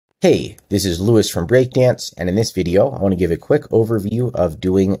Hey, this is Lewis from Breakdance, and in this video, I want to give a quick overview of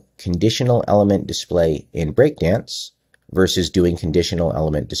doing conditional element display in Breakdance versus doing conditional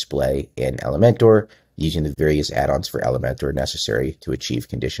element display in Elementor using the various add-ons for Elementor necessary to achieve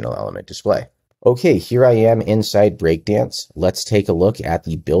conditional element display. Okay, here I am inside Breakdance. Let's take a look at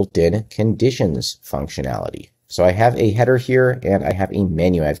the built-in conditions functionality. So I have a header here, and I have a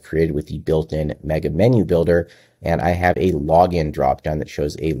menu I've created with the built-in Mega Menu Builder, and I have a login dropdown that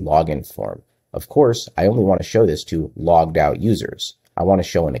shows a login form. Of course, I only want to show this to logged out users. I want to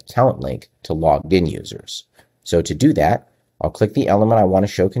show an account link to logged in users. So to do that, I'll click the element I want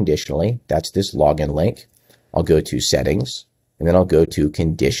to show conditionally. That's this login link. I'll go to Settings, and then I'll go to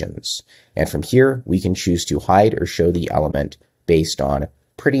Conditions. And from here, we can choose to hide or show the element based on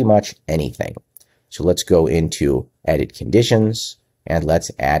pretty much anything. So let's go into Edit Conditions, and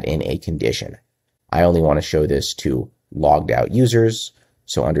let's add in a condition. I only want to show this to logged out users.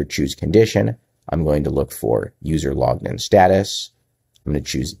 So under Choose Condition, I'm going to look for User Logged In Status. I'm going to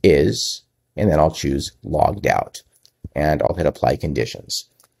choose Is, and then I'll choose Logged Out. And I'll hit Apply Conditions.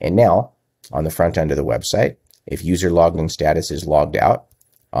 And now, on the front end of the website, if User Logged In Status is logged out,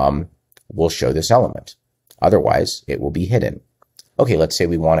 we'll show this element. Otherwise, it will be hidden. Okay, let's say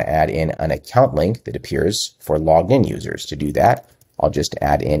we want to add in an account link that appears for logged in users. To do that, I'll just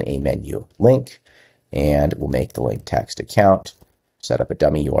add in a menu link, and we'll make the link text account, set up a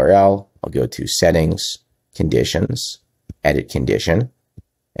dummy URL. I'll go to Settings, Conditions, Edit Condition,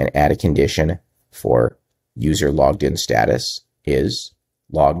 and add a condition for User Logged In Status is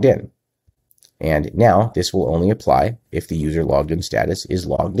logged in. And now this will only apply if the user logged in status is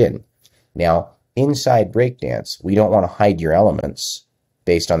logged in. Now, inside Breakdance, we don't want to hide your elements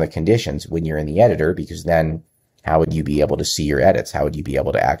based on the conditions when you're in the editor, because then how would you be able to see your edits? How would you be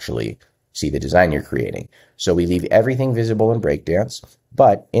able to actually see the design you're creating? So we leave everything visible in Breakdance,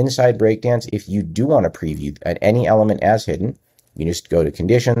 but inside Breakdance, if you do want to preview any element as hidden, you just go to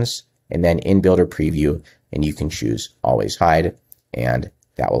Conditions and then in Builder Preview, and you can choose Always Hide, and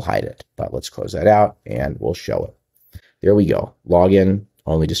that will hide it. But let's close that out and we'll show it. There we go. Login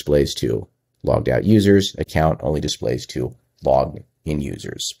only displays to logged out users. Account only displays to logged in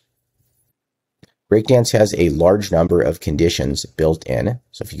users. Breakdance has a large number of conditions built in.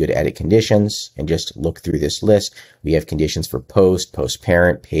 So if you go to Edit Conditions and just look through this list, we have conditions for post, post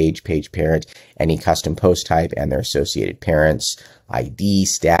parent, page, page parent, any custom post type and their associated parents, ID,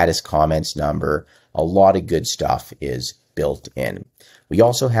 status, comments, number. A lot of good stuff is built in. We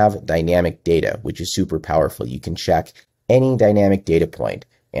also have dynamic data, which is super powerful. You can check any dynamic data point.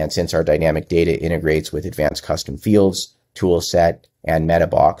 And since our dynamic data integrates with advanced custom fields, toolset, and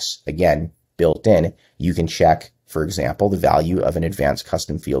MetaBox, again, built in, you can check, for example, the value of an advanced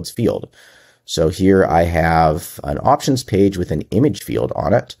custom fields field. So here I have an options page with an image field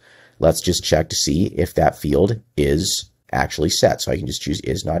on it. Let's just check to see if that field is actually set. So I can just choose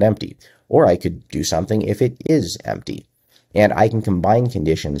is not empty. Or I could do something if it is empty. And I can combine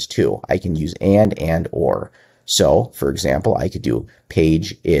conditions too. I can use and or. So, for example, I could do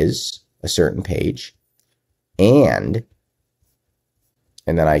page is a certain page, and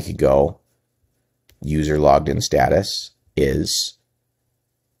then I could go user logged in status is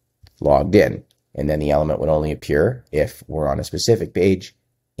logged in. And then the element would only appear if we're on a specific page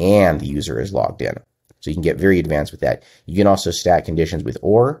and the user is logged in. So you can get very advanced with that. You can also stack conditions with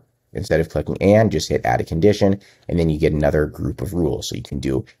or. Instead of clicking and, just hit add a condition, and then you get another group of rules. So you can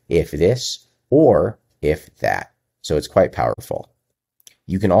do if this or if that. So it's quite powerful.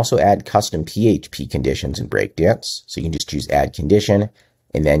 You can also add custom PHP conditions in Breakdance. So you can just choose add condition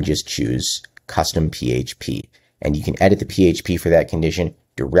and then just choose custom PHP. And you can edit the PHP for that condition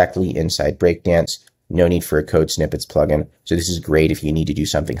directly inside Breakdance. No need for a code snippets plugin. So this is great if you need to do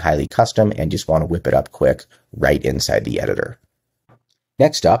something highly custom and just want to whip it up quick right inside the editor.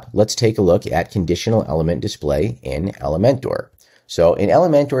 Next up, let's take a look at conditional element display in Elementor. So in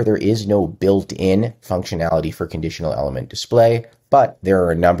Elementor, there is no built-in functionality for conditional element display, but there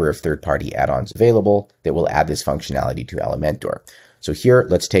are a number of third-party add-ons available that will add this functionality to Elementor. So here,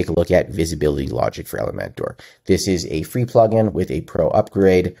 let's take a look at visibility logic for Elementor. This is a free plugin with a pro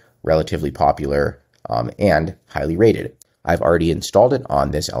upgrade, relatively popular, and highly rated. I've already installed it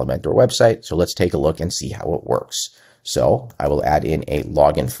on this Elementor website, so let's take a look and see how it works. So I will add in a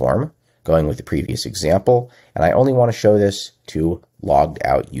login form, going with the previous example, and I only want to show this to logged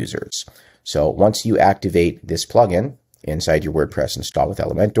out users. So once you activate this plugin inside your WordPress install with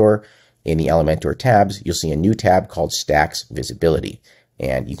Elementor, in the Elementor tabs, you'll see a new tab called Stacks Visibility.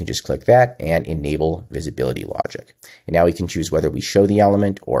 And you can just click that and enable visibility logic. And now we can choose whether we show the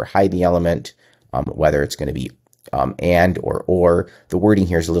element or hide the element, whether it's going to be and or. The wording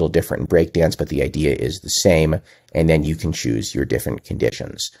here is a little different in Breakdance, but the idea is the same. And then you can choose your different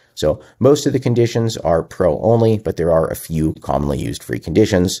conditions. So most of the conditions are pro only, but there are a few commonly used free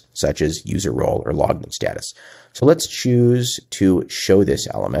conditions, such as user role or logged in status. So let's choose to show this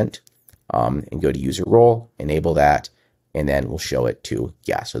element and go to user role, enable that, and then we'll show it to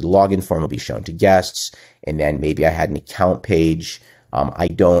guests. So the login form will be shown to guests, and then maybe I had an account page. I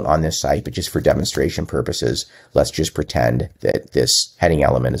don't on this site, but just for demonstration purposes, let's just pretend that this heading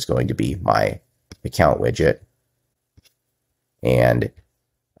element is going to be my account widget. And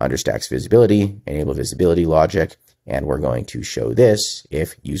under stacks visibility, enable visibility logic, and we're going to show this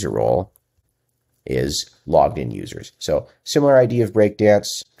if user role is logged in users. So similar idea of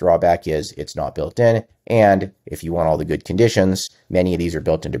Breakdance. Drawback is it's not built in, and if you want all the good conditions, many of these are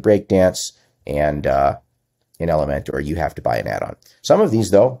built into Breakdance, and in Elementor, you have to buy an add-on. Some of these,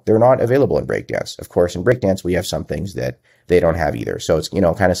 though, they're not available in Breakdance. Of course, in Breakdance, we have some things that they don't have either. So it's,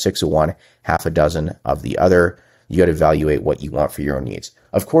 kind of 6 of one, half a dozen of the other. You got to evaluate what you want for your own needs.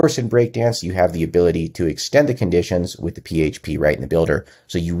 Of course, in Breakdance, you have the ability to extend the conditions with the PHP right in the builder.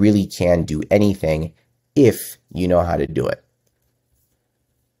 So you really can do anything if you know how to do it.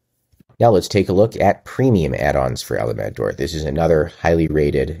 Now let's take a look at premium add-ons for Elementor. This is another highly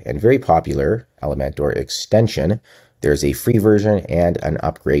rated and very popular Elementor extension. There's a free version and an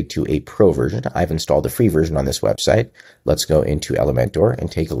upgrade to a pro version. I've installed the free version on this website. Let's go into Elementor and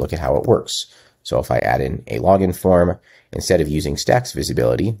take a look at how it works. So if I add in a login form, instead of using stacks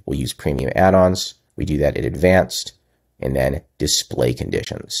visibility, we'll use premium add-ons. We do that in advanced, and then display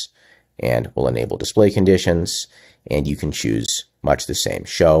conditions. And we'll enable display conditions, and you can choose much the same,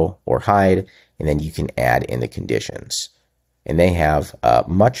 show or hide, and then you can add in the conditions. And they have a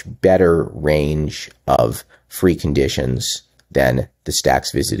much better range of free conditions than the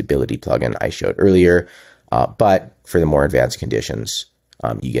stacks visibility plugin I showed earlier. But for the more advanced conditions,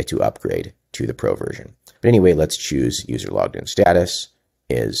 you get to upgrade to the pro version. But anyway, let's choose user logged in status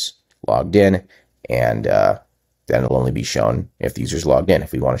is logged in, and then it'll only be shown if the user's logged in.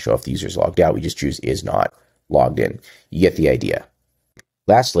 If we want to show if the user's logged out, we just choose is not logged in. You get the idea.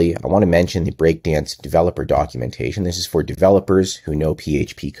 Lastly, I want to mention the Breakdance developer documentation. This is for developers who know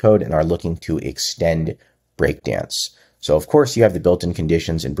PHP code and are looking to extend Breakdance. So of course you have the built-in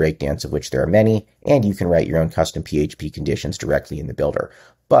conditions in Breakdance, of which there are many, and you can write your own custom PHP conditions directly in the builder.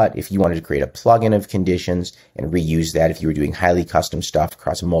 But if you wanted to create a plugin of conditions and reuse that, if you were doing highly custom stuff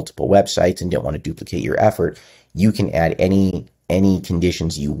across multiple websites and didn't want to duplicate your effort, you can add any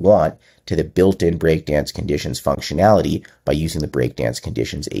conditions you want to the built-in Breakdance conditions functionality by using the Breakdance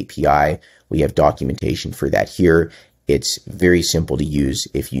conditions API. We have documentation for that here. It's very simple to use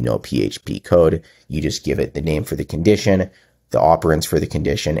if you know PHP code. You just give it the name for the condition, the operands for the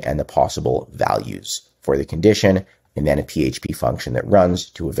condition, and the possible values for the condition, and then a PHP function that runs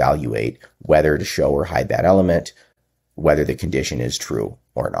to evaluate whether to show or hide that element, whether the condition is true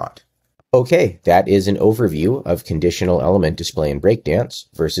or not. Okay, that is an overview of conditional element display in Breakdance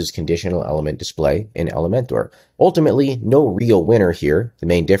versus conditional element display in Elementor. Ultimately, no real winner here. The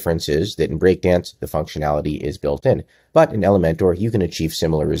main difference is that in Breakdance, the functionality is built in, but in Elementor, you can achieve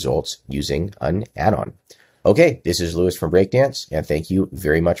similar results using an add-on. Okay, this is Lewis from Breakdance, and thank you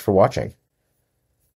very much for watching.